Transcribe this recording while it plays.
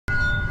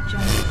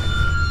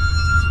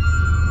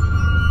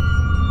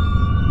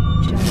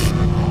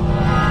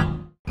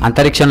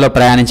అంతరిక్షంలో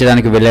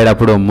ప్రయాణించడానికి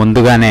వెళ్లేటప్పుడు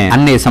ముందుగానే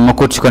అన్ని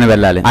సమకూర్చుకొని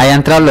వెళ్ళాలి. ఆ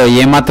యంత్రాల్లో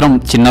ఏమాత్రం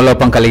చిన్న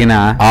లోపం కలిగినా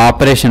ఆ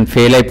ఆపరేషన్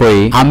ఫెయిల్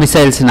అయిపోయి ఆ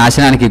మిసైల్స్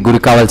నాశనానికి గురి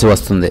కావాల్సి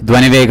వస్తుంది.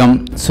 ధ్వని వేగం,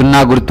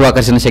 సున్నా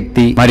గురుత్వాకర్షణ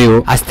శక్తి మరియు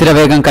అస్థిర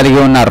వేగం కలిగి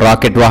ఉన్న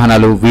రాకెట్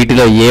వాహనాలు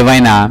వీటిలో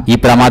ఏవైనా ఈ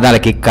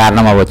ప్రమాదాలకి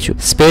కారణమవ్వచ్చు.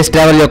 స్పేస్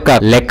ట్రావెల్ యొక్క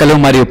లెక్కలు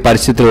మరియు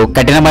పరిస్థితులు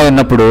కఠినమై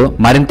ఉన్నప్పుడు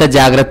మరింత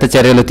జాగ్రత్త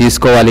చర్యలు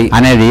తీసుకోవాలి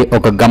అనేది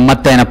ఒక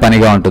గమ్మత్తైన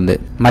పనిగా ఉంటుంది.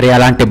 మరి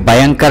అలాంటి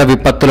భయంకర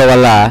విపత్తుల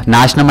వల్ల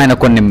నాశనమైన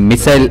కొన్ని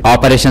మిసైల్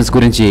ఆపరేషన్స్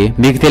గురించి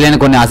మీకు తెలియని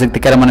కొన్ని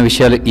ఆసక్తికరమైన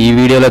విషయాలు ఈ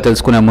వీడియోలో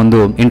తెలుసుకునే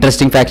ముందు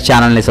ఇంట్రెస్టింగ్ ఫ్యాక్ట్స్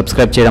ఛానల్ ని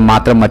సబ్స్క్రైబ్ చేయడం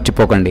మాత్రం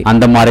మర్చిపోకండి.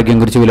 అందం ఆరోగ్యం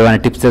గురించి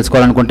విలువైన టిప్స్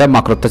తెలుసుకోవాలనుకుంటే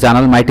మా కొత్త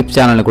ఛానల్ మై టిప్స్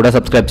ఛానల్ ని కూడా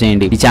సబ్స్క్రైబ్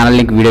చేయండి. ఈ ఛానల్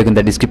లింక్ వీడియో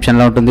కింద డిస్క్రిప్షన్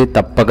లో ఉంటుంది,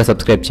 తప్పక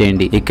సబ్స్క్రైబ్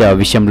చేయండి. ఇక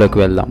విషయంలోకి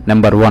వెళ్దాం.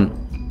 Number 1,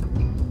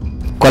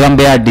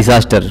 Colombia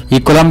disaster. ఈ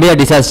కొలంబియా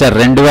డిసాస్టర్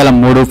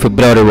 2003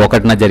 ఫిబ్రవరి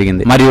 1న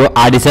జరిగింది మరియు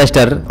ఆ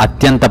డిసాస్టర్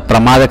అత్యంత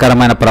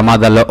ప్రమాదకరమైన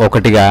ప్రమాదాల్లో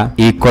ఒకటిగా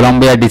ఈ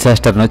కొలంబియా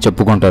డిసాస్టర్ ను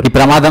చెప్పుకుంటారు. ఈ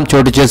ప్రమాదం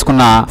చోటు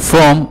చేసుకున్న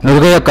ఫోమ్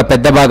నురుగ యొక్క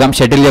పెద్ద భాగం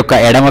షటిల్ యొక్క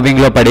ఎడమ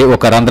వింగ్ లో పడి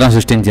ఒక రంధ్రం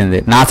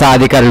సృష్టించింది. నాసా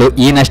అధికారులు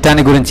ఈ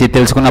నష్టాన్ని గురించి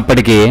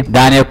తెలుసుకున్నప్పటికీ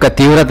దాని యొక్క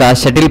తీవ్రత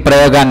షటిల్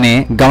ప్రయోగాన్ని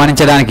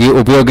గమనించడానికి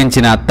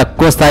ఉపయోగించిన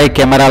తక్కువ స్థాయి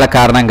కెమెరాల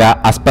కారణంగా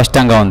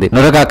అస్పష్టంగా ఉంది.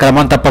 నురుగ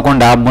క్రమం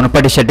తప్పకుండా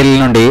మునుపటి షటిల్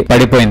నుండి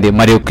పడిపోయింది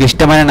మరియు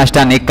క్లిష్టమైన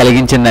నష్టాన్ని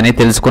కలిగించింది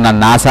తెలుసుకున్న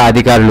నాసా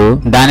అధికారులు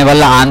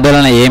దానివల్ల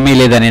ఆందోళన ఏమీ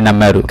లేదని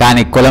నమ్మారు.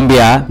 కానీ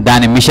కొలంబియా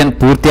దాని మిషన్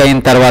పూర్తి అయిన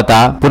తర్వాత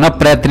పునః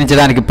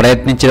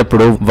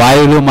ప్రయత్నించినప్పుడు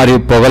వాయువులు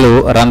మరియు పొగలు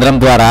రంధ్రం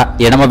ద్వారా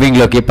ఎడమ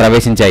వింగ్ లోకి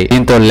ప్రవేశించాయి.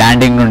 దీంతో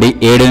ల్యాండింగ్ నుండి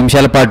 7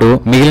 నిమిషాల పాటు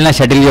మిగిలిన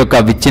షటిల్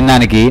యొక్క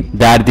విచ్ఛిన్నానికి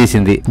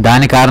దారితీసింది.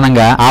 దాని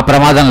కారణంగా ఆ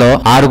ప్రమాదంలో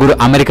 6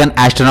 అమెరికన్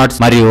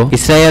ఆస్ట్రోనాట్స్ మరియు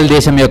ఇస్రాయెల్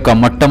దేశం యొక్క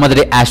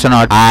మొట్టమొదటి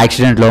ఆస్ట్రోనాట్ ఆ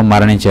యాక్సిడెంట్ లో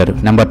మరణించారు.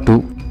 Number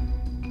 2,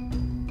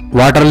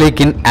 water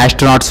leak in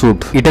astronaut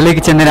suit.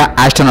 ఇటలీకి చెందిన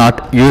ఆస్ట్రోనాట్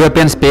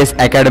యూరోపియన్ స్పేస్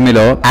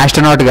అకాడమీలో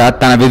ఆస్ట్రోనాట్ గా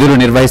తన విధులు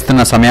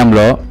నిర్వహిస్తున్న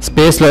సమయంలో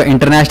స్పేస్ లో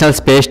ఇంటర్నేషనల్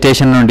స్పేస్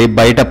స్టేషన్ నుండి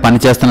బయట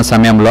పనిచేస్తున్న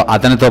సమయంలో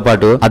అతనితో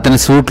పాటు అతని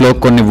సూట్ లో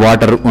కొన్ని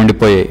వాటర్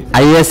ఉండిపోయాయి.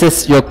 ISS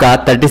యొక్క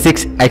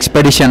 36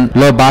 ఎక్స్పెడిషన్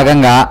లో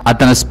భాగంగా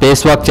అతను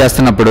స్పేస్ వాక్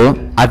చేస్తున్నప్పుడు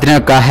అతని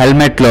యొక్క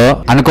హెల్మెట్ లో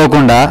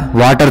అనుకోకుండా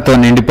వాటర్ తో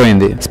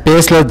నిండిపోయింది.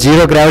 స్పేస్ లో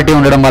జీరో గ్రావిటీ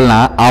ఉండడం వలన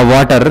ఆ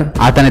వాటర్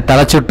అతని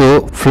తల చుట్టూ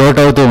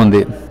ఫ్లోట్ అవుతూ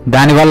ఉంది.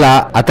 దానివల్ల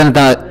అతను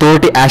తన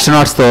తోటి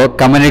ఆస్ట్రోనాట్స్ తో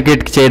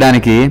కమ్యూనికేట్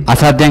చేయడానికి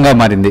అసాధ్యంగా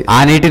మారింది. ఆ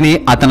నీటిని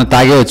అతను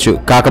తాగేయచ్చు,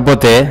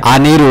 కాకపోతే ఆ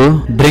నీరు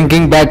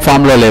డ్రింకింగ్ బ్యాగ్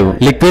ఫామ్ లో లేవు.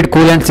 లిక్విడ్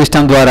కూలెంట్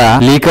సిస్టమ్ ద్వారా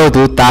లీక్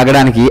అవుతూ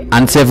తాగడానికి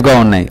అన్సేఫ్ గా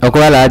ఉన్నాయి.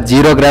 ఒకవేళ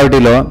జీరో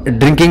గ్రావిటీలో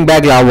డ్రింకింగ్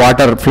బ్యాగ్ లా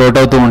వాటర్ ఫ్లోట్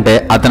అవుతూ ఉంటే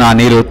అతను ఆ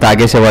నీరు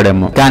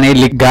తాగేసేవాడేమో. కానీ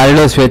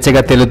గాలిలో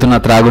స్వేచ్ఛగా తేలుతున్న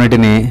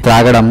త్రాగునీటిని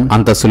త్రాగడం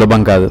అంత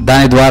సులభం కాదు.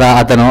 దాని ద్వారా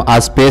అతను ఆ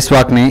స్పేస్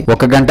వాక్ ని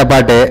 1 గంట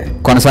పాటే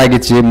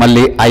కొనసాగించి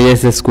మళ్ళీ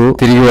ISS కు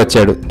తిరిగి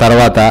వచ్చాడు.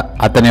 తర్వాత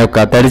అతని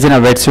యొక్క తడిచిన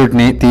వెట్ సూట్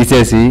ని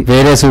తీసేసి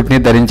వేరే సూట్ ని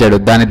ధరించాడు.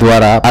 దాని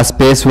ద్వారా ఆ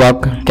స్పేస్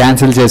వాక్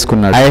క్యాన్సిల్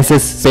చేసుకున్నాడు.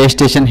 ISS స్పేస్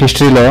స్టేషన్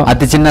హిస్టరీలో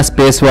అతి చిన్న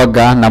స్పేస్ వాక్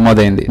గా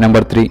నమోదైంది.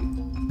 Number 3,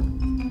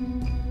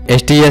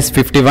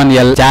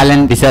 STS-51L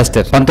challenge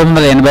disaster.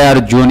 1986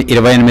 June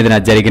 28న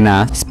జరిగిన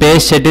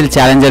స్పేస్ షటిల్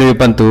ఛాలెంజర్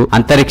విపత్తు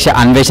అంతరిక్ష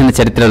అన్వేషణ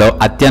చరిత్రలో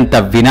అత్యంత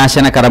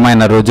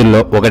వినాశనకరమైన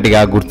రోజుల్లో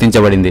ఒకటిగా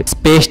గుర్తించబడింది.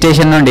 స్పేస్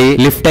స్టేషన్ నుండి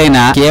లిఫ్ట్ అయిన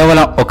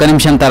కేవలం 1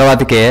 నిమిషం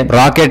తర్వాతకే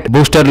రాకెట్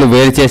బూస్టర్లు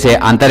వేరు చేసే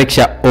అంతరిక్ష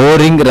ఓ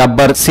రింగ్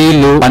రబ్బర్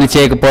సీళ్లు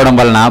పనిచేయకపోవడం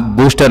వలన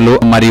బూస్టర్లు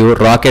మరియు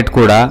రాకెట్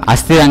కూడా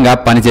అస్థిరంగా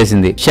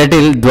పనిచేసింది.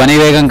 షటిల్ ధ్వని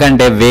వేగం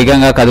కంటే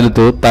వేగంగా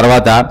కదులుతూ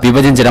తర్వాత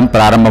విభజించడం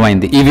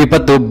ప్రారంభమైంది. ఈ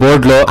విపత్తు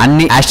బోర్డు లో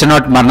అన్ని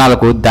ఆస్ట్రోనాట్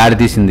మరణాలకు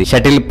దారితీసింది.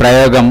 షటిల్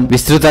ప్రయోగం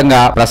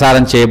విస్తృతంగా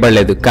ప్రసారం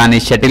చేయబడలేదు, కానీ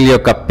షటిల్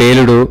యొక్క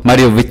పేలుడు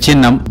మరియు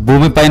విచ్ఛిన్నం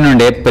భూమిపై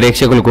నుండే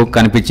ప్రేక్షకులకు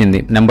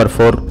కనిపించింది. Number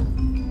 4,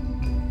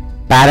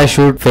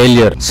 parachute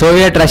failure.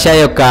 Soviet Russia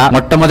యొక్క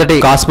మొట్టమొదటి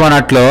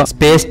కాస్మోనాట్ లో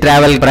స్పేస్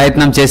ట్రావెల్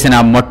ప్రయత్నం చేసిన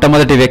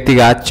మొట్టమొదటి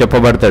వ్యక్తిగా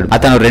చెప్పబడతాడు.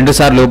 అతను 2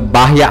 సార్లు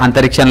బాహ్య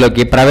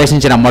అంతరిక్షంలోకి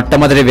ప్రవేశించిన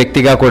మొట్టమొదటి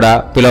వ్యక్తిగా కూడా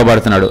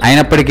పిలువబడుతున్నాడు.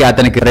 అయినప్పటికీ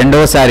అతనికి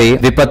 2వసారి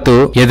విపత్తు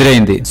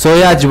ఎదురైంది.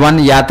 సోయాజ్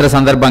 1 యాత్ర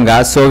సందర్భంగా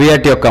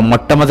సోవియట్ యొక్క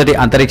మొట్టమొదటి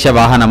అంతరిక్ష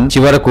వాహనం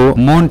చివరకు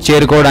మూన్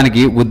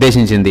చేరుకోవడానికి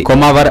ఉద్దేశించింది.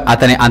 కొమావర్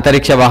అతని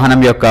అంతరిక్ష వాహనం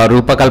యొక్క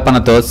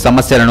రూపకల్పనతో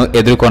సమస్యలను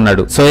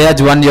ఎదుర్కొన్నాడు.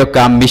 సోయాజ్ 1 యొక్క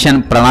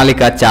మిషన్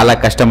ప్రణాళిక చాలా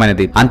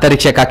కష్టమైనది.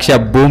 అంతరిక్ష కక్ష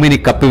భూమిని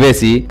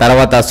కప్పివేసి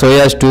తర్వాత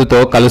సోయాజ్ 2 తో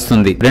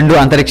కలుస్తుంది. 2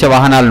 అంతరిక్ష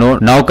వాహనాలను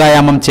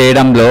నౌకాయామం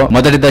చేయడంలో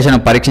మొదటి దశను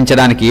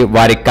పరీక్షించడానికి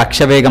వారి కక్ష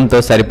వేగంతో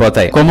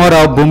సరిపోతాయి.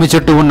 కొమోరావ్ భూమి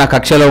చుట్టూ ఉన్న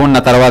కక్షలో ఉన్న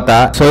తర్వాత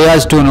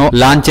సోయాజ్ 2 ను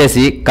లాంచ్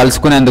చేసి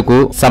కలుసుకునేందుకు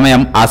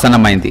సమయం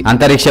ఆసన్నమైంది.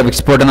 అంతరిక్ష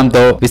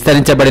విస్ఫోటనంతో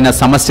విస్తరించబడిన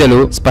సమస్యలు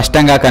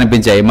స్పష్టంగా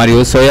కనిపించాయి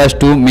మరియు సోయాజ్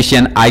 2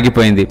 మిషన్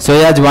ఆగిపోయింది.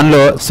 సోయాజ్ 1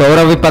 లో సౌర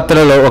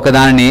విపత్తులలో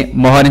ఒకదానిని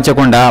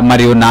మోహరించకుండా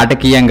మరియు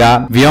నాటకీయంగా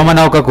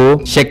వ్యోమనౌకకు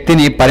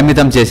శక్తిని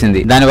పరిమితం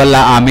చేసింది. దానివల్ల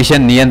ఆ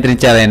మిషన్ నియంత్రించాలని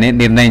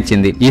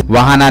నిర్ణయించింది. ఈ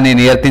వాహనాన్ని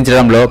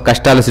నియంత్రించడంలో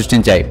కష్టాలు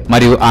సృష్టించాయి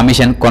మరియు ఆ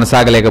మిషన్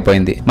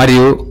కొనసాగలేకపోయింది.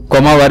 మరియు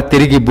కొమవర్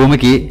తిరిగి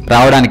భూమికి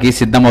రావడానికి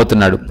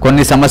సిద్ధమవుతున్నాడు.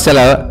 కొన్ని సమస్యల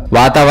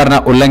వాతావరణ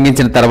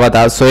ఉల్లంఘించిన తర్వాత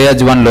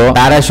సోయజ్ 1 లో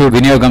పారాషూట్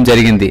వినియోగం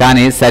జరిగింది,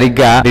 కానీ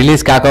సరిగ్గా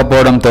రిలీజ్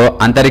కాకపోవడంతో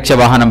అంతరిక్ష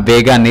వాహనం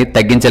వేగాన్ని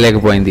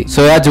తగ్గించలేకపోయింది.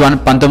 సోయజ్ 1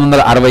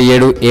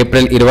 1967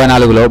 ఏప్రిల్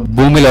 24లో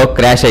భూమిలో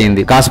క్రాష్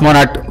అయింది.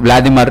 కాస్మోనాట్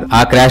వ్లాదిమిర్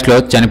ఆ క్రాష్ లో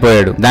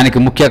చనిపోయాడు. దానికి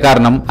ముఖ్య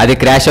కారణం అది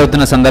క్రాష్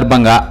అవుతున్న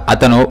సందర్భంగా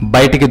అతను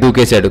బయటికి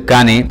దూకేశాడు,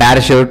 కానీ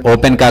పారాషూట్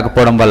ఓపెన్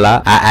కాకపోవడం వల్ల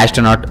ఆ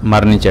ఆస్ట్రోనాట్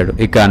మరణించాడు.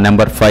 ఇక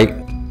నెంబర్ 5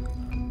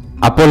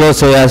 అపోలో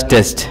సోయాజ్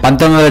టెస్ట్.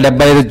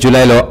 1975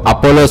 జూలైలో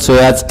అపోలో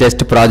సోయాజ్ టెస్ట్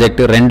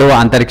ప్రాజెక్టు రెండవ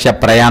అంతరిక్ష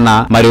ప్రయాణ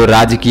మరియు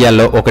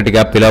రాజకీయాల్లో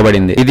ఒకటిగా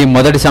పిలువబడింది. ఇది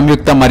మొదటి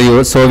సంయుక్త మరియు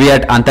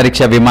సోవియట్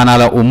అంతరిక్ష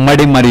విమానాల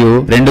ఉమ్మడి మరియు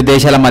రెండు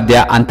దేశాల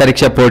మధ్య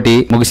అంతరిక్ష పోటీ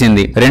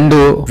ముగిసింది. రెండు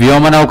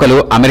వ్యోమనౌకలు,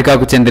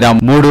 అమెరికాకు చెందిన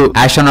 3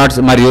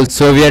 ఆస్ట్రోనాట్స్ మరియు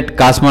సోవియట్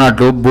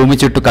కాస్మోనాట్లు భూమి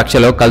చుట్టూ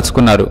కక్షలో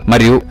కలుసుకున్నారు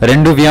మరియు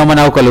రెండు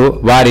వ్యోమనౌకలు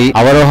వారి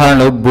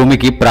అవరోహణను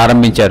భూమికి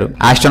ప్రారంభించారు.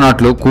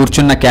 ఆస్ట్రోనాట్లు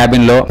కూర్చున్న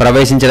క్యాబిన్ లో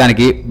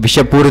ప్రవేశించడానికి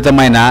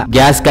విషపూరితమైన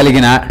గ్యాస్ కలిగిన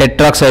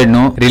టెట్రాక్సైడ్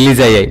ను రిలీజ్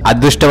అయ్యాయి.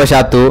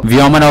 అదృష్టవశాత్తు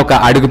వ్యోమనౌక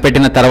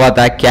అడుగుపెట్టిన తర్వాత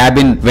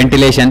క్యాబిన్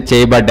వెంటిలేషన్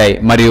చేయబడ్డాయి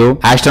మరియు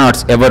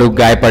ఆస్ట్రోనాట్స్ ఎవరు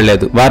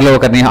గాయపడలేదు. వారిలో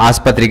ఒకరిని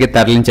ఆసుపత్రికి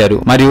తరలించారు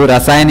మరియు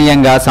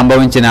రసాయనీయంగా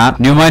సంభవించిన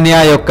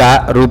న్యూమోనియా యొక్క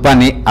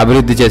రూపాన్ని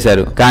అభివృద్ధి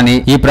చేశారు, కానీ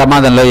ఈ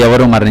ప్రమాదంలో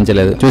ఎవరూ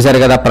మరణించలేదు.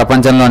 చూశారు కదా,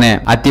 ప్రపంచంలోనే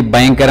అతి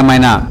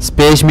భయంకరమైన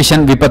స్పేస్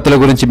మిషన్ విపత్తుల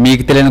గురించి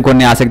మీకు తెలియని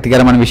కొన్ని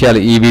ఆసక్తికరమైన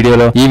విషయాలు ఈ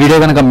వీడియోలో. ఈ వీడియో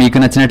కనుక మీకు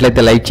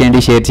నచ్చినట్లయితే లైక్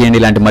చేయండి, షేర్ చేయండి.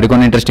 ఇలాంటి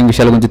మరికొన్ని ఇంట్రెస్టింగ్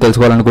విషయాల గురించి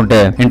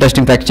తెలుసుకోవాలనుకుంటే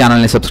ఇంట్రెస్టింగ్ ఫ్యాక్ట్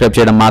ఛానల్ ని సబ్స్క్రైబ్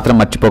చేయడం మాత్రం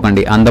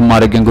మర్చిపోకండి. అందం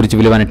ఆరోగ్యం గురించి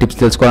విలువైన టిప్స్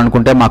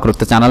తెలుసుకోవాలనుకుంటే మా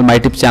కొత్త ఛానల్ మై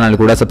టిప్స్ ఛానల్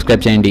కూడా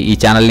సబ్స్క్రైబ్ చేయండి. ఈ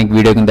ఛానల్ లింక్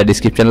వీడియో కింద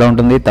డిస్క్రిప్షన్ లో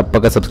ఉంటుంది,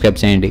 తప్పక సబ్స్క్రైబ్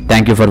చేయండి.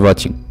 Thank you for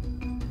watching.